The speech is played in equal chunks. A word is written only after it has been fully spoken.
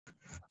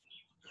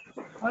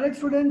Alright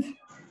students,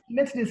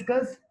 let's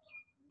discuss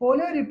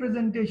polar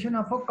representation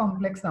of a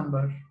complex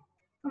number.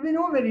 We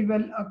know very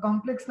well a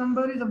complex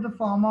number is of the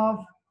form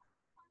of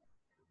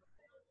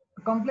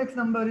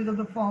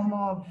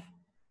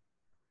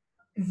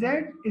z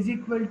is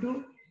equal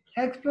to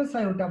x plus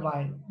iota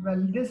y.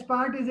 Well, this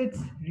part is its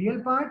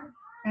real part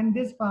and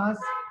this part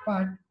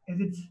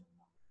is its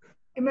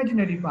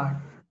imaginary part.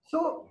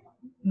 So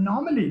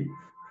normally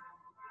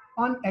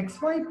on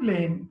xy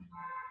plane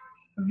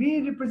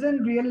we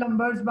represent real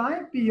numbers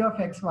by p of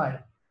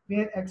xy,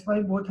 where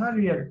xy both are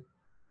real.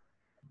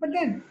 But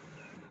then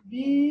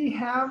we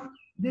have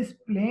this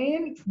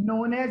plane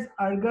known as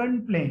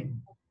Argand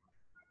plane.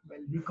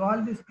 Well, we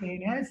call this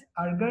plane as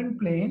Argand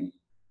plane.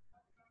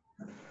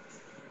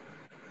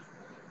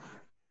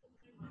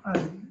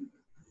 Argand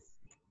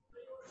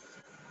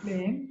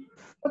plane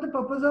for the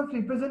purpose of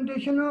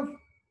representation of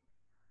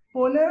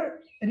polar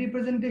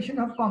representation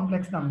of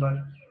complex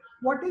number.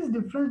 What is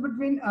difference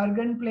between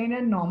Argand plane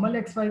and normal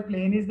xy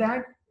plane is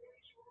that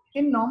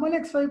in normal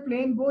xy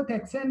plane both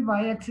x and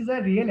y axis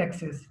are real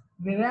axis,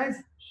 whereas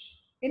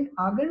in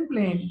Argand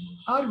plane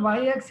our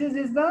y axis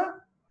is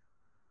our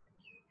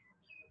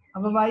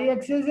y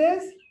axis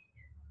is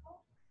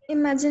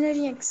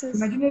imaginary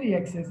axis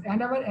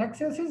and our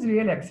axis is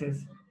real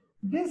axis.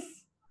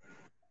 This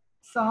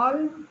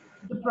solves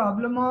the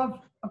problem of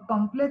a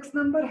complex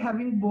number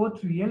having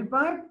both real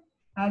part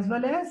as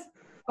well as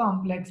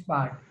complex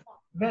part.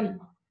 Well,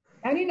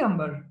 any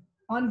number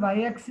on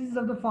y-axis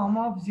of the form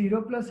of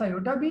 0 plus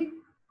iota b,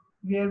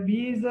 where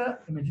b is the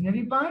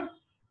imaginary part,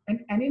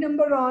 and any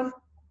number on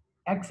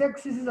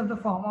x-axis is of the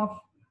form of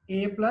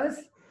a plus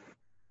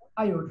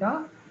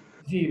iota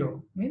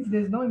 0, means there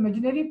is no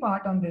imaginary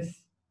part on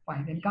this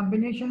point, and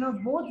combination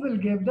of both will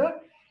give the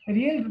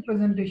real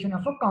representation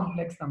of a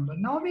complex number.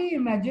 Now we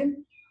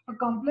imagine a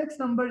complex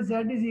number z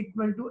is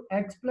equal to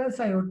x plus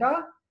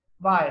iota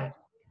y.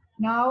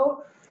 Now,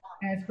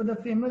 as per the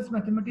famous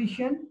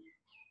mathematician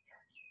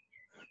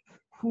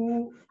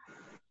who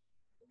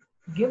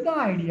gave the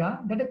idea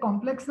that a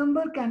complex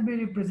number can be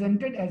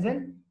represented as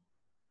an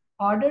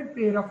ordered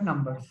pair of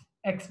numbers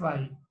x,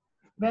 y.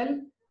 Well,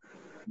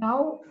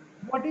 now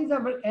what is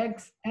our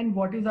x and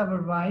what is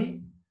our y?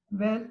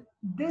 Well,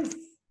 this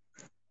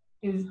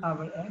is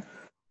our x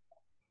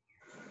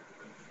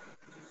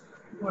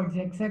towards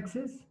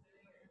x-axis,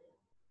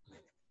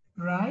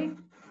 right?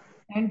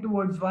 And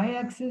towards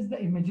y-axis, the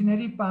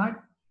imaginary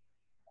part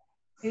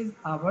is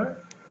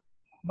our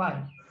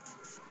y.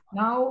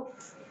 Now,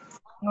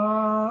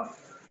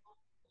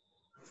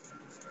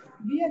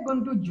 we are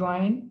going to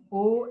join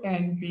O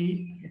and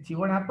P. Let's see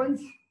what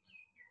happens.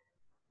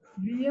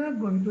 We are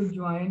going to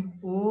join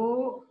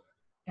O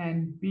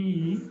and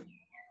P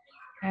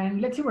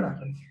and let's see what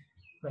happens.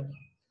 Well,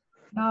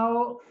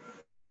 now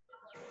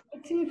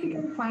let's see if we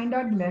can find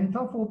out length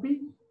of OP.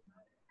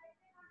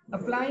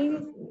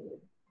 Applying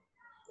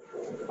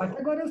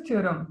Pythagoras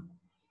theorem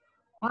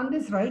on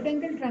this right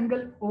angle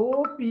triangle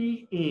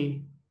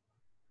OPA,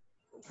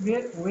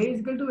 where OA is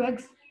equal to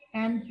x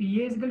and PA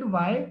is equal to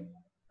y,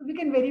 we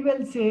can very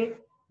well say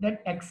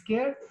that x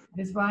square,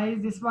 this y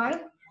is this y,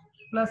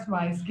 plus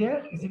y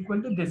square is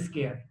equal to this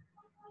square.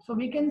 So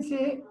we can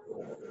say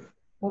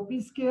OP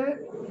square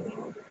is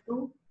equal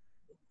to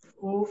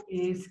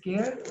OA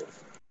square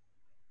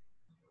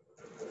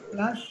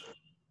plus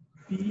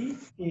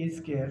PA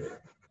square.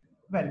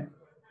 Well,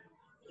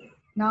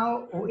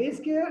 now OA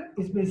square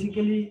is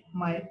basically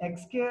my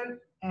x square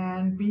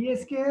and PA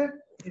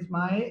square is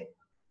my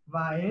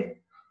y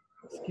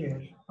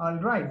square. All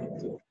right.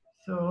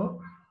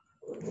 So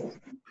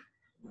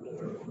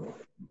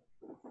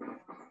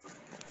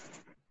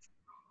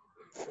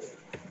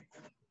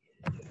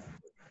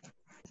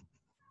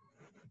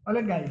all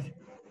right, guys.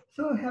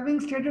 So having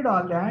stated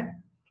all that,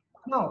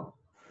 now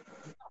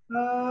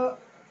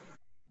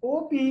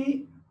OP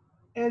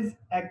is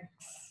x.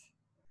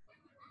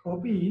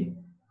 OP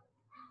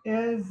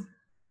is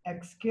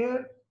x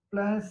square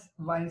plus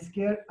y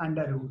square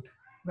under root.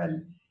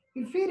 Well,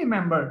 if we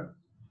remember,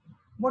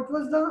 what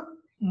was the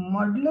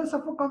modulus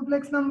of a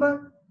complex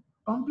number?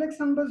 Complex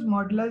numbers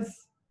modulus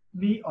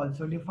we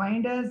also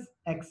defined as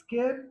x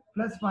square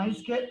plus y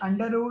square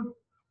under root.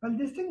 Well,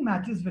 this thing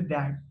matches with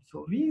that.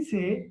 So we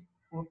say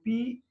OP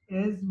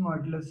is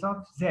modulus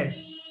of z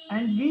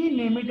and we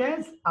name it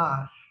as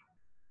R.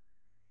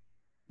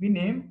 We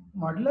name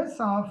modulus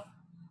of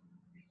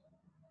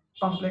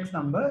complex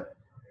number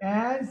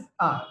as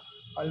R.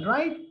 All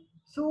right.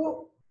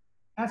 So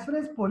as far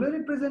as polar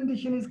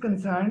representation is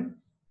concerned,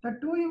 the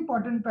two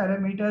important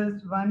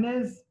parameters, one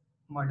is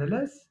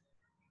modulus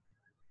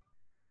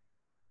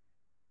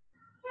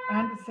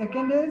and the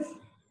second is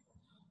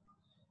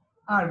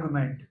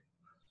argument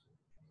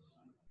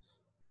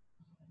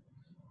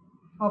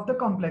of the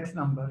complex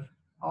number,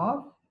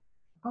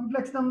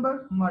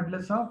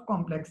 modulus of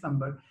complex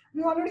number.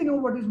 We already know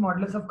what is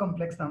modulus of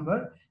complex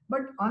number,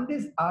 but on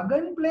this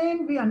Argand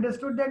plane we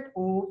understood that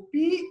OP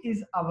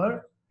is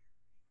our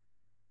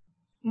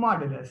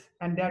modulus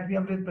and that we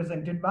have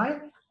represented by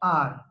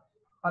R.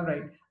 All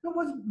right. Now,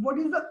 what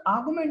is the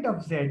argument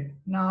of z?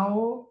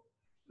 Now,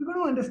 we're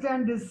going to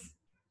understand this,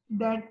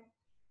 that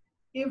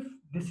if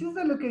this is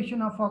the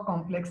location of a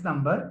complex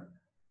number,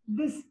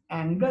 this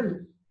angle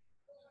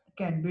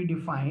can be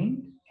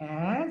defined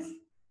as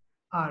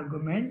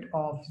argument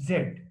of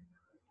z.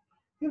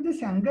 If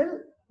this angle,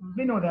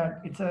 we know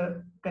that it's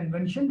a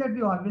convention that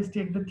we always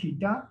take the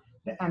theta,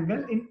 the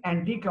angle in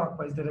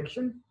anti-clockwise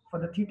direction for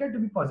the theta to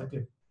be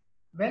positive.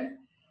 Well,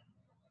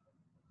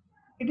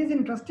 it is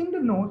interesting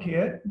to note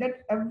here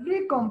that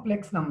every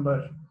complex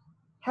number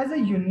has a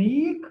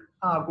unique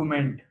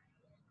argument.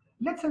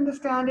 Let's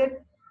understand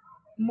it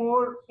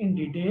more in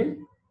detail,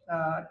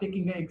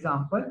 taking an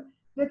example.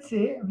 Let's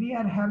say we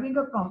are having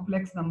a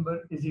complex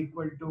number is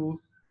equal to,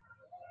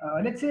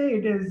 let's say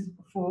it is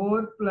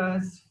 4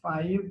 plus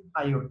 5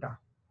 iota.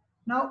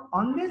 Now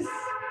on this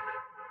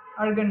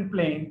Argand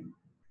plane,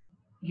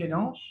 you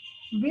know,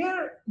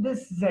 where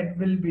this z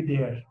will be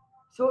there.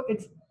 So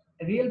its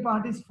real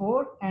part is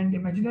 4 and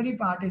imaginary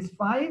part is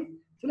 5.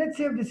 So let's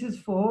say if this is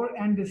 4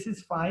 and this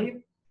is 5,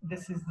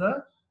 this is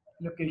the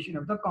location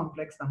of the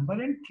complex number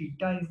and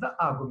theta is the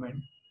argument.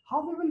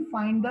 How we will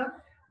find the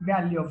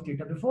value of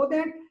theta? Before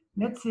that,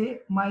 let's say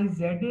my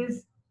z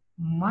is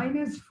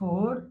minus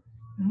 4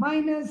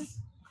 minus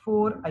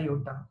 4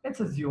 iota.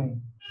 Let's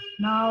assume.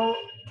 Now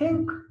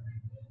think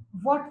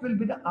what will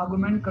be the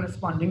argument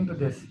corresponding to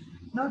this.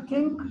 Now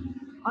think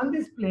on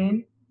this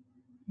plane,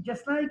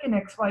 just like an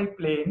xy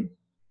plane,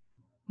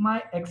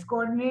 my x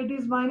coordinate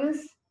is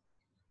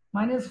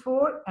minus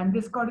 4 and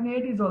this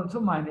coordinate is also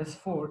minus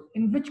 4.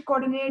 In which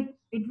coordinate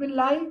it will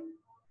lie?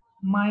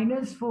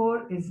 Minus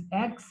 4 is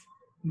x,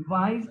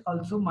 y is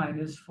also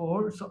minus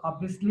 4. So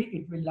obviously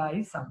it will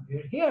lie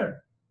somewhere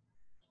here,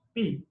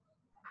 P.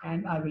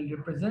 And I will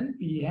represent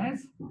P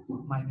as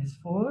minus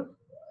 4,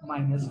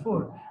 minus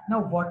 4.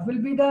 Now what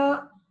will be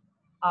the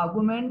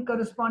argument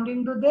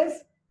corresponding to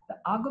this? The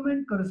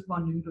argument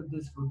corresponding to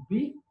this would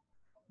be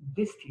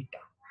this theta,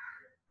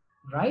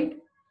 right?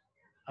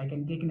 I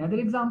can take another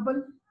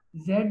example.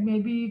 Z may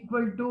be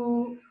equal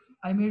to,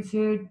 I may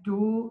say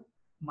 2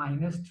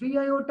 minus 3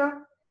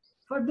 iota.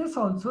 For this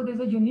also, there's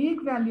a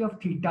unique value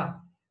of theta,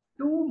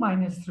 2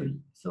 minus 3.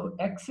 So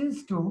x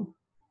is 2.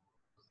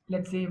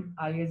 Let's say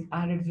I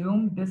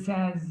assume this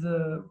as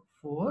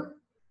 4.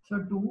 So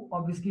 2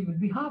 obviously will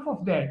be half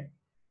of that.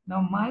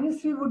 Now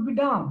minus 3 would be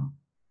down.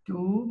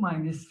 2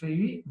 minus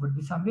 3 would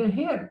be somewhere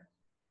here.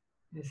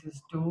 This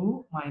is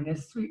 2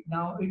 minus 3.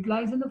 Now it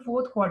lies in the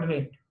fourth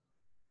quadrant.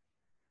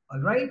 All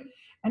right.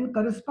 And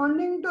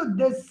corresponding to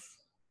this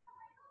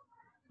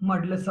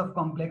modulus of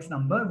complex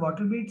number, what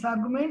will be its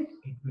argument?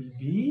 It will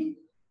be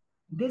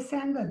this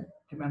angle.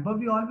 Remember,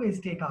 we always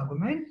take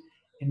argument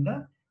in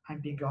the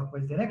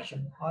anti-clockwise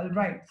direction. All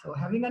right. So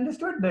having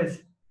understood this,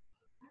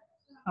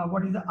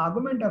 what is the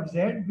argument of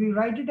z? We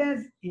write it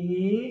as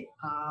A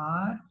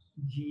R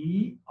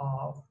G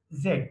of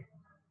z.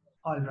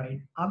 All right.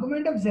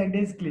 Argument of z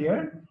is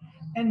clear.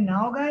 And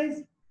now,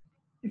 guys,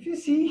 if you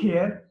see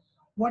here,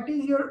 what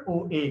is your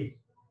OA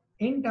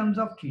in terms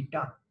of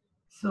theta?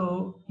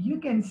 So you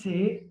can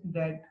say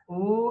that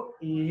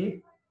OA,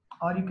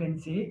 or you can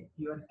say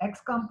your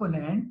x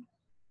component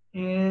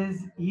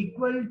is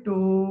equal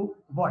to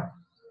what?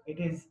 It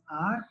is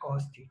r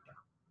cos theta.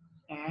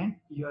 And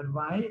your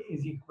y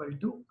is equal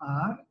to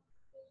r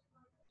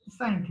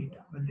sine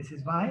theta. Well, this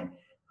is y,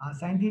 r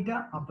sine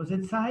theta,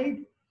 opposite side,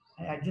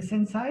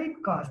 adjacent side,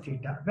 cos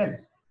theta. Well,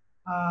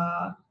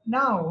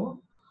 now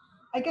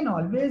I can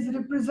always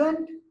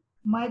represent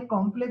my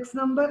complex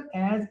number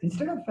as,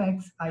 instead of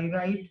x, I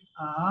write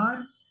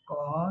r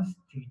cos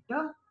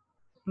theta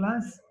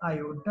plus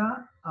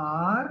iota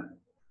r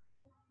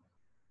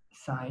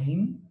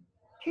sine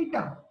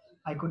theta.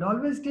 I could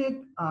always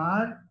take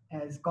r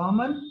as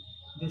common.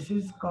 This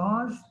is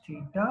cos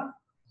theta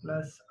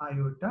plus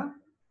iota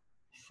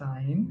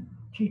sine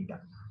theta.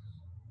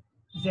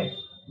 Z.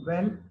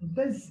 Well,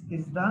 this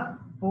is the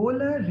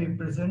polar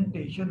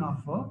representation of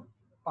a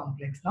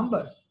complex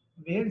number,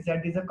 where z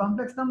is a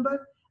complex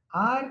number,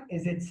 r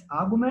is its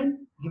argument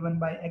given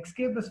by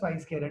xk plus y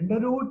square under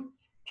root.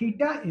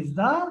 Theta is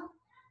the,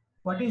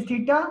 what is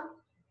theta?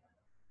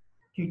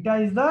 Theta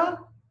is the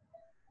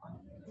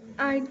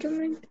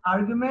Argument.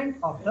 argument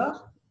of the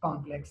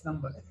complex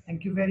number.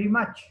 Thank you very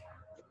much.